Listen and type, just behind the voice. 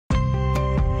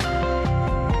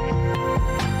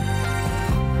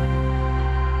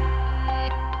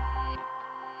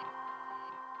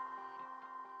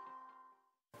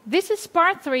This is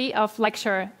part 3 of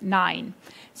lecture 9.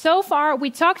 So far,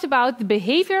 we talked about the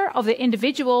behavior of the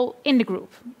individual in the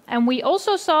group. And we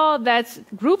also saw that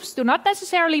groups do not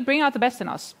necessarily bring out the best in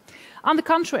us. On the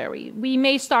contrary, we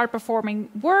may start performing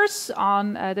worse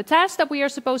on the tasks that we are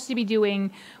supposed to be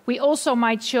doing. We also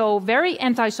might show very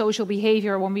antisocial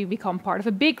behavior when we become part of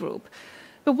a big group.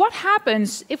 But what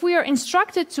happens if we are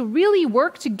instructed to really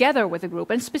work together with a group,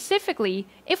 and specifically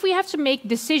if we have to make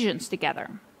decisions together?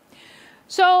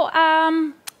 So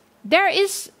there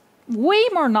is way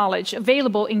more knowledge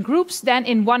available in groups than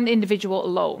in one individual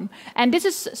alone. And this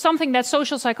is something that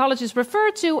social psychologists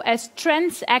refer to as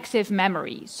transactive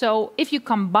memory. So if you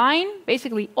combine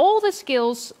basically all the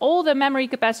skills, all the memory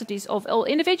capacities of all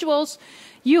individuals,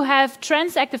 you have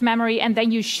transactive memory, and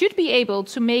then you should be able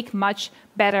to make much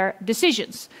better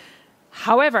decisions.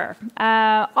 However,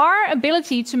 our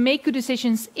ability to make good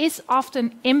decisions is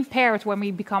often impaired when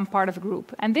we become part of a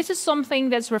group. And this is something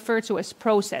that's referred to as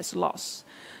process loss.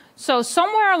 So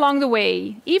somewhere along the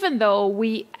way, even though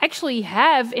we actually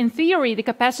have, in theory, the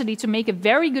capacity to make a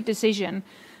very good decision,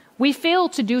 we fail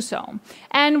to do so.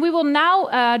 And we will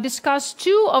now discuss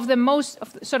two of the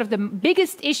the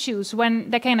biggest issues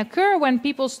that can occur when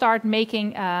people start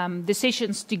making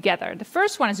decisions together. The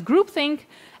first one is groupthink,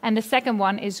 and the second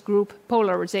one is group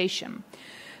polarization.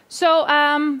 So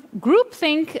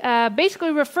groupthink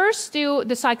basically refers to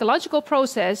the psychological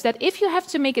process that if you have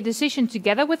to make a decision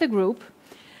together with a group,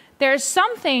 there's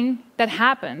something that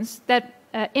happens that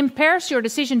impairs your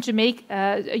decision to make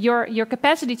your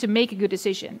capacity to make a good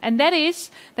decision. And that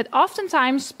is that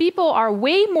oftentimes people are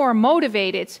way more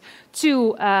motivated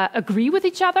to agree with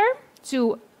each other,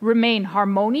 to remain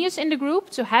harmonious in the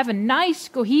group, to have a nice,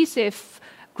 cohesive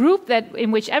group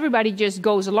in which everybody just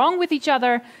goes along with each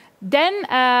other, then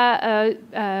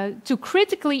to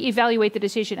critically evaluate the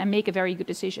decision and make a very good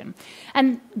decision.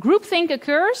 And groupthink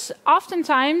occurs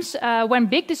oftentimes when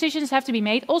big decisions have to be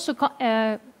made, also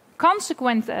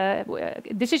consequent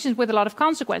decisions with a lot of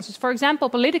consequences. For example,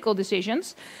 political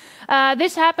decisions.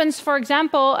 This happens, for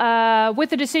example,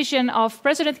 with the decision of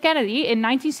President Kennedy in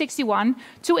 1961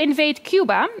 to invade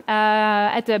Cuba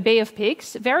at the Bay of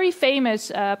Pigs. Very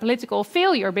famous political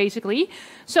failure, basically.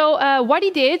 So what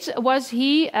he did was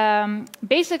he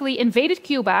basically invaded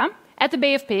Cuba at the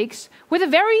Bay of Pigs with a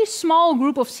very small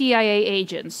group of CIA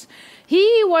agents.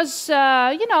 He was,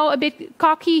 a bit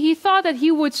cocky. He thought that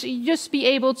he would just be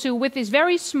able to, with this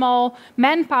very small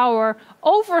manpower,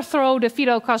 overthrow the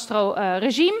Fidel Castro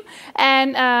regime.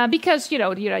 And because, the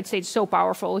United States is so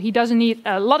powerful, he doesn't need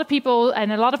a lot of people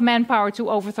and a lot of manpower to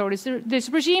overthrow this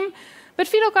regime. But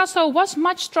Fidel Castro was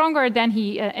much stronger than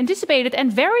he anticipated,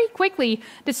 and very quickly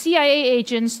the CIA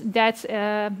agents that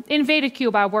invaded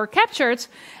Cuba were captured,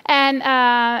 and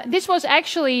this was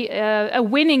actually a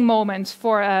winning moment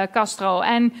for Castro.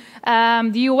 And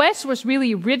the US was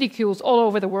really ridiculed all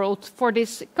over the world for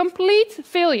this complete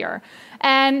failure.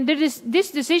 And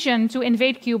this decision to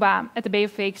invade Cuba at the Bay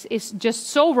of Pigs is just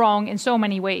so wrong in so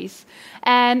many ways.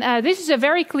 And this is a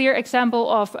very clear example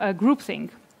of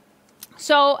groupthink.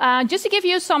 So just to give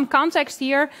you some context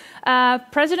here,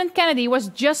 President Kennedy was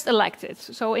just elected.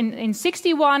 So in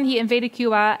 61, he invaded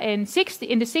Cuba. In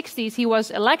the 60s, he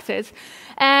was elected.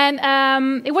 And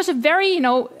it was a very,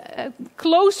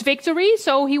 close victory.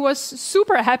 So he was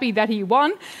super happy that he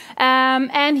won.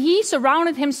 And he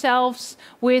surrounded himself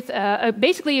with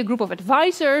basically a group of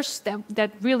advisors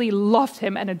that really loved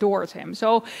him and adored him.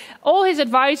 So all his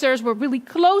advisors were really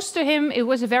close to him. It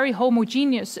was a very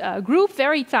homogeneous group,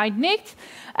 very tight-knit.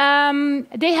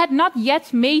 They had not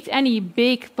yet made any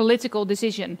big political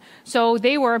decision. So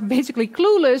they were basically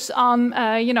clueless on,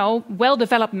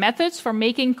 well-developed methods for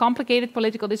making complicated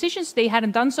political decisions. They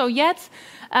hadn't done so yet.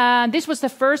 This was the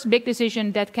first big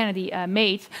decision that Kennedy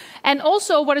made. And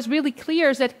also what is really clear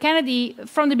is that Kennedy,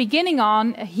 from the beginning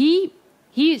on, he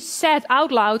said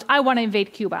out loud, I want to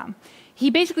invade Cuba. He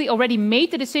basically already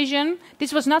made the decision.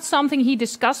 This was not something he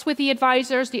discussed with the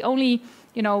advisors. The only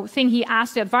thing he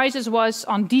asked the advisors was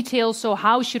on details, so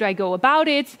how should I go about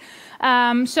it?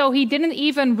 So he didn't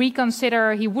even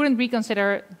wouldn't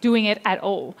reconsider doing it at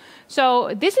all.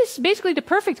 So this is basically the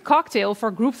perfect cocktail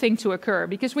for groupthink to occur,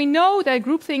 because we know that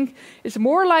groupthink is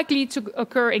more likely to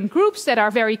occur in groups that are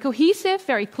very cohesive,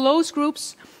 very close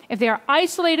groups. If they are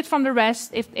isolated from the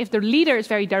rest, if the leader is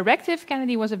very directive,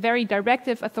 Kennedy was a very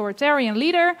directive authoritarian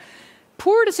leader,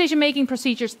 poor decision-making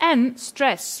procedures, and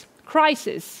stress.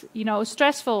 Crisis,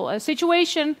 stressful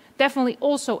situation definitely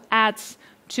also adds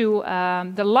to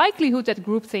the likelihood that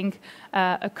groupthink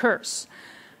occurs.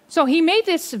 So he made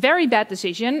this very bad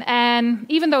decision, and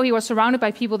even though he was surrounded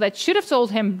by people that should have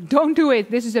told him, don't do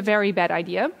it, this is a very bad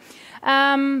idea,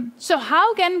 So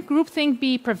how can groupthink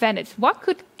be prevented? What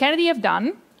could Kennedy have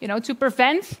done, to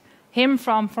prevent him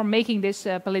from making this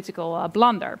political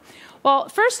blunder? Well,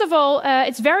 first of all,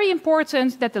 it's very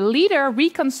important that the leader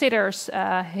reconsiders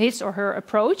his or her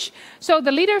approach. So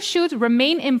the leader should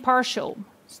remain impartial,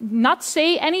 not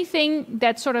say anything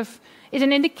that sort of is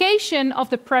an indication of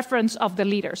the preference of the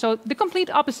leader. So the complete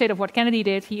opposite of what Kennedy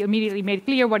did. He immediately made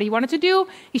clear what he wanted to do.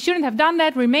 He shouldn't have done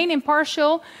that. Remain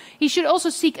impartial. He should also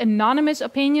seek anonymous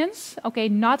opinions,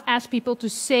 not ask people to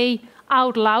say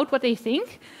out loud what they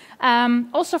think.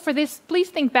 Also for this, please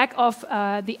think back of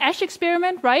the Ash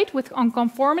experiment, right, on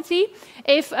conformity.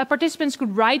 If participants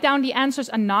could write down the answers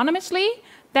anonymously,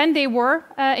 then they were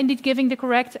indeed giving the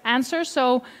correct answer.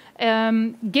 So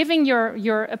giving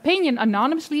your opinion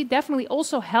anonymously definitely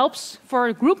also helps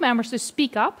for group members to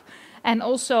speak up and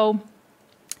also,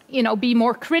 be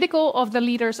more critical of the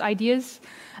leader's ideas.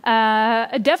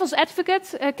 A devil's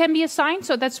advocate can be assigned,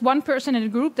 so that's one person in a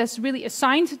group that's really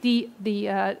assigned the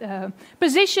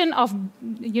position of,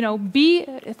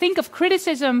 think of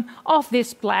criticism of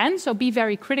this plan, so be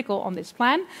very critical on this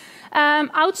plan.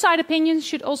 Outside opinions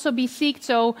should also be sought,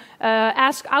 so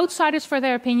ask outsiders for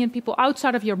their opinion, people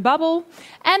outside of your bubble,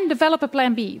 and develop a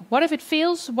plan B. What if it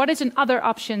fails? What is another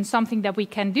option, something that we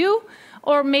can do,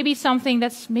 or maybe something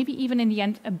that's maybe even in the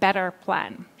end a better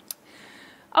plan?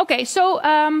 Okay, so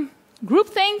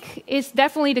groupthink is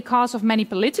definitely the cause of many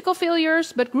political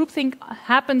failures, but groupthink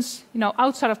happens,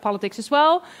 outside of politics as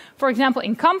well. For example,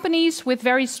 in companies with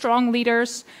very strong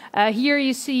leaders. Here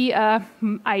you see,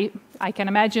 I can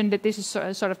imagine that this is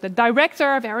sort of the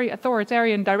director, a very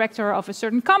authoritarian director of a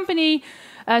certain company,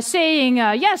 saying,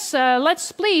 yes,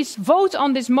 let's please vote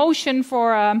on this motion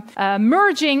for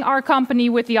merging our company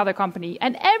with the other company.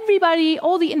 And everybody,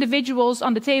 all the individuals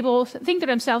on the table think to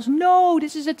themselves, no,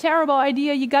 this is a terrible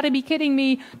idea, you gotta be kidding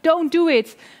me, don't do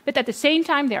it. But at the same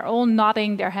time, they're all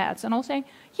nodding their heads and all saying,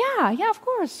 yeah, of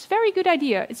course, very good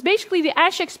idea. It's basically the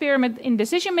Ash experiment in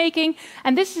decision-making,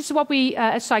 and this is what we,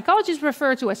 as psychologists,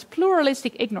 refer to as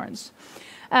pluralistic ignorance.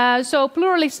 So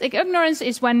pluralistic ignorance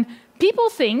is when people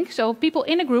think, so people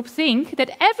in a group think,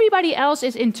 that everybody else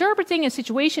is interpreting a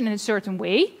situation in a certain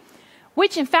way,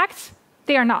 which in fact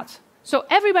they are not. So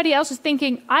everybody else is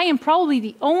thinking, I am probably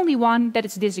the only one that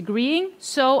is disagreeing,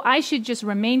 so I should just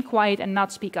remain quiet and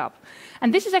not speak up.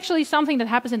 And this is actually something that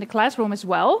happens in the classroom as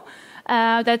well.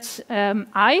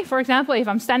 I, for example, if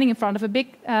I'm standing in front of a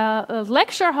big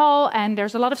lecture hall and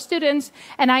there's a lot of students,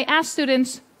 and I ask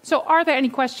students, so are there any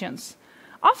questions?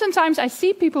 Oftentimes I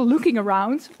see people looking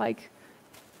around like,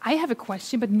 I have a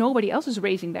question, but nobody else is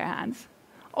raising their hands.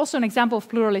 Also an example of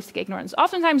pluralistic ignorance.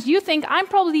 Oftentimes you think, I'm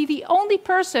probably the only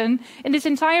person in this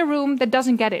entire room that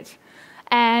doesn't get it.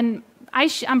 And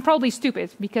I'm probably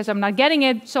stupid because I'm not getting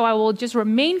it, so I will just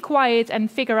remain quiet and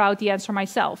figure out the answer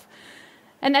myself.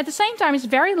 And at the same time, it's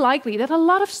very likely that a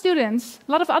lot of students,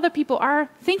 a lot of other people are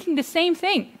thinking the same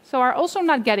thing, so are also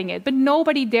not getting it, but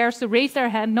nobody dares to raise their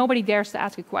hand, nobody dares to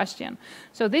ask a question.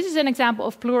 So this is an example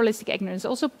of pluralistic ignorance.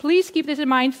 Also, please keep this in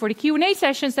mind for the Q&A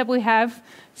sessions that we have.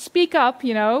 Speak up,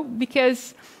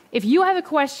 because if you have a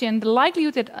question, the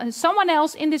likelihood that someone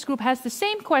else in this group has the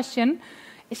same question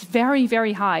is very,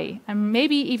 very high. And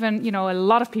maybe even, a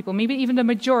lot of people, maybe even the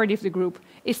majority of the group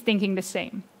is thinking the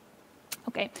same.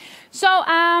 Okay, so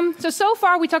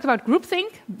far we talked about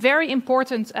groupthink, very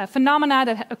important phenomena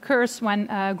that occurs when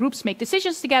groups make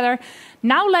decisions together.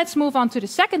 Now let's move on to the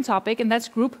second topic, and that's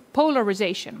group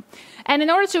polarization. And in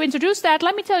order to introduce that,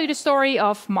 let me tell you the story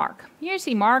of Mark. Here you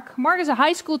see Mark. Mark is a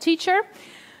high school teacher.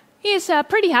 He is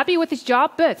pretty happy with his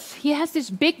job, but he has this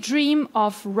big dream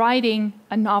of writing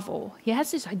a novel. He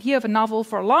has this idea of a novel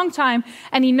for a long time,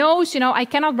 and he knows, I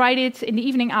cannot write it in the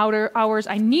evening hours.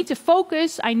 I need to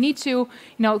focus. I need to,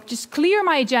 just clear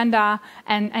my agenda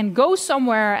and go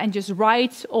somewhere and just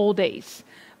write all days.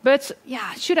 But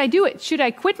yeah, should I do it? Should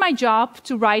I quit my job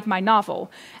to write my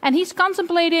novel? And he's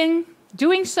contemplating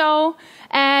doing so,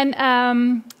 and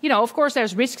of course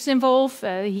there's risks involved.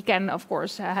 He can, of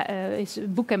course, his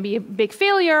book can be a big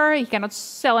failure. He cannot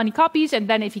sell any copies, and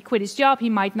then if he quit his job, he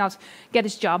might not get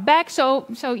his job back. So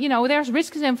there's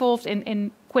risks involved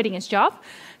in quitting his job.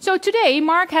 So today,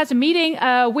 Mark has a meeting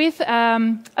with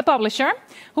a publisher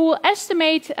who will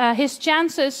estimate his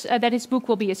chances that his book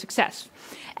will be a success.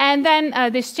 And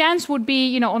then this chance would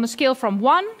be, on a scale from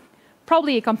 1,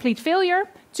 probably a complete failure,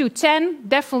 to 10,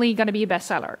 definitely going to be a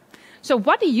bestseller. So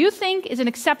what do you think is an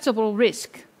acceptable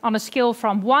risk on a scale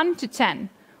from 1 to 10?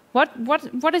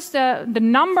 What is the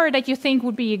number that you think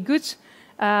would be a good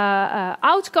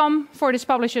outcome for this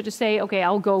publisher to say, okay,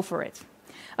 I'll go for it?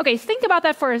 Okay, think about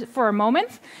that for a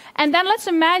moment. And then let's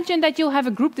imagine that you'll have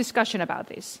a group discussion about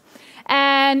this.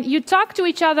 And you talk to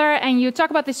each other and you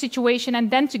talk about the situation, and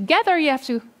then together you have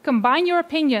to combine your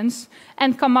opinions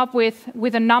and come up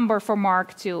with a number for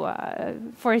Mark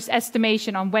for his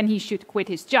estimation on when he should quit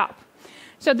his job.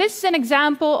 So this is an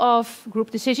example of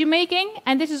group decision-making,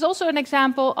 and this is also an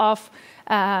example of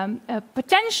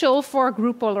potential for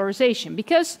group polarization.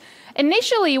 Because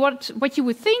initially what you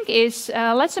would think is,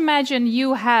 let's imagine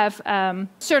you have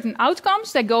certain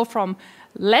outcomes that go from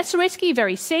less risky,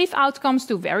 very safe outcomes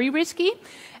to very risky.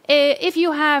 If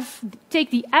you take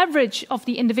the average of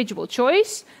the individual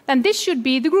choice, then this should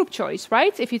be the group choice,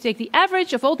 right? If you take the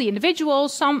average of all the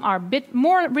individuals, some are a bit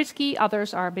more risky,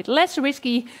 others are a bit less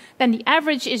risky, then the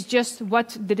average is just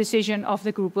what the decision of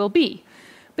the group will be.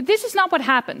 But this is not what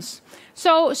happens.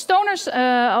 So stoners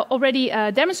already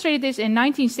demonstrated this in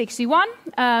 1961.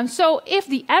 So if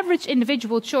the average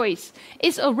individual choice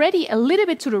is already a little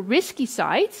bit to the risky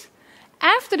side,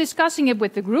 after discussing it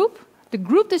with the group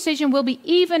decision will be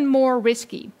even more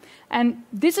risky. And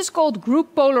this is called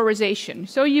group polarization.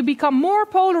 So you become more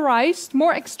polarized,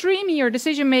 more extreme in your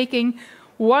decision-making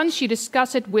once you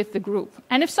discuss it with the group.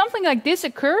 And if something like this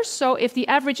occurs, so if the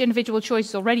average individual choice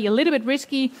is already a little bit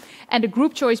risky and the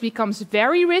group choice becomes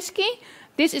very risky,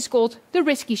 this is called the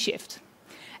risky shift.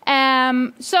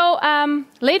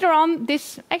 Later on,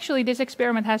 this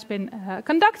experiment has been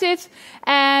conducted.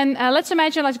 And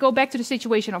let's go back to the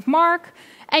situation of Mark.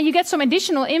 And you get some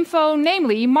additional info,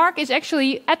 namely, Mark is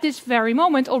actually, at this very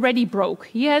moment, already broke.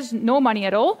 He has no money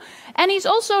at all. And he's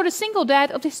also the single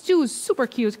dad of his 2 super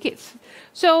cute kids.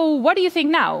 So what do you think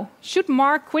now? Should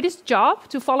Mark quit his job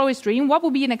to follow his dream? What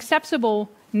would be an acceptable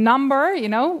number,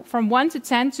 from 1 to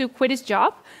 10 to quit his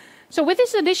job? So with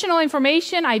this additional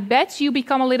information, I bet you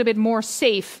become a little bit more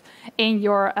safe in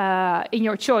your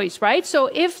choice, right? So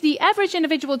if the average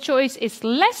individual choice is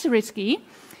less risky,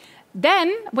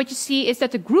 then what you see is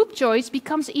that the group choice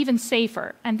becomes even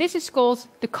safer. And this is called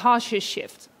the cautious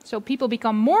shift. So people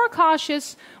become more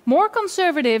cautious, more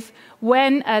conservative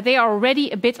when they are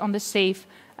already a bit on the safe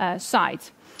side.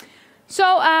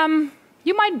 So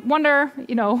you might wonder,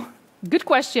 good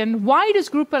question, why does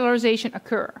group polarization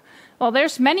occur? Well,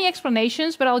 there's many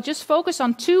explanations, but I'll just focus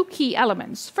on 2 key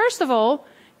elements. First of all,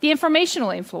 the informational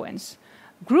influence.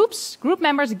 Group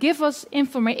members give us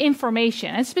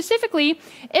information. And specifically,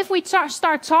 if we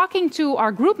start talking to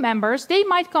our group members, they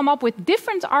might come up with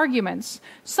different arguments,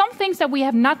 some things that we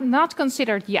have not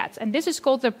considered yet. And this is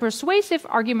called the persuasive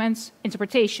arguments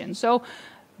interpretation. So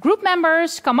group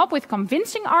members come up with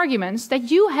convincing arguments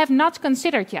that you have not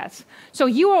considered yet. So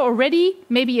you are already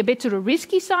maybe a bit to the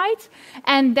risky side,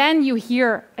 and then you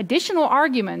hear additional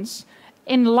arguments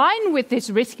in line with this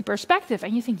risky perspective,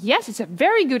 and you think, yes, it's a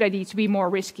very good idea to be more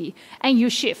risky, and you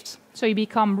shift. So you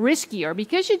become riskier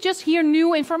because you just hear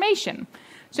new information.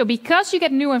 So because you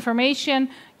get new information,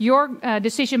 your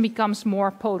decision becomes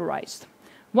more polarized.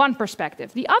 One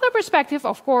perspective. The other perspective,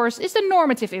 of course, is the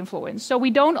normative influence. So we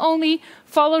don't only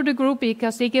follow the group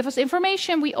because they give us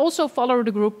information, we also follow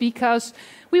the group because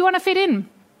we want to fit in.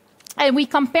 And we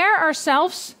compare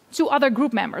ourselves to other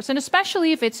group members. And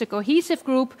especially if it's a cohesive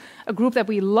group, a group that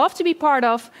we love to be part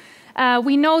of,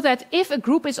 we know that if a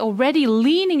group is already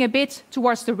leaning a bit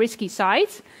towards the risky side,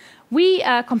 we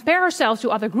compare ourselves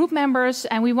to other group members,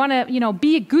 and we want to,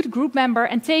 be a good group member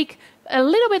and take a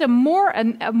little bit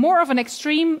more of an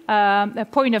extreme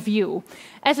point of view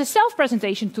as a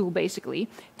self-presentation tool, basically,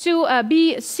 to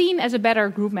be seen as a better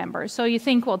group member. So you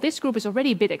think, well, this group is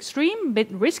already a bit extreme, a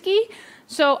bit risky,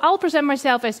 so I'll present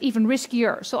myself as even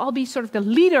riskier. So I'll be sort of the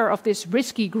leader of this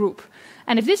risky group.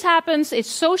 And if this happens, it's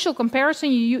social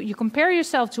comparison. You compare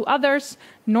yourself to others,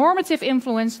 normative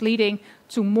influence leading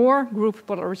to more group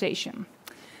polarization.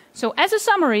 So as a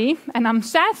summary, and I'm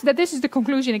sad that this is the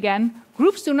conclusion again,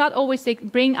 groups do not always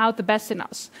bring out the best in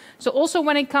us. So also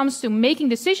when it comes to making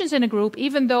decisions in a group,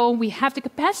 even though we have the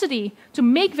capacity to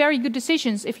make very good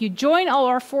decisions, if you join all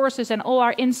our forces and all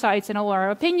our insights and all our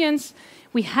opinions,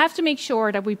 we have to make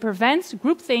sure that we prevent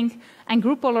groupthink and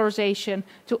group polarization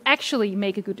to actually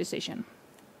make a good decision.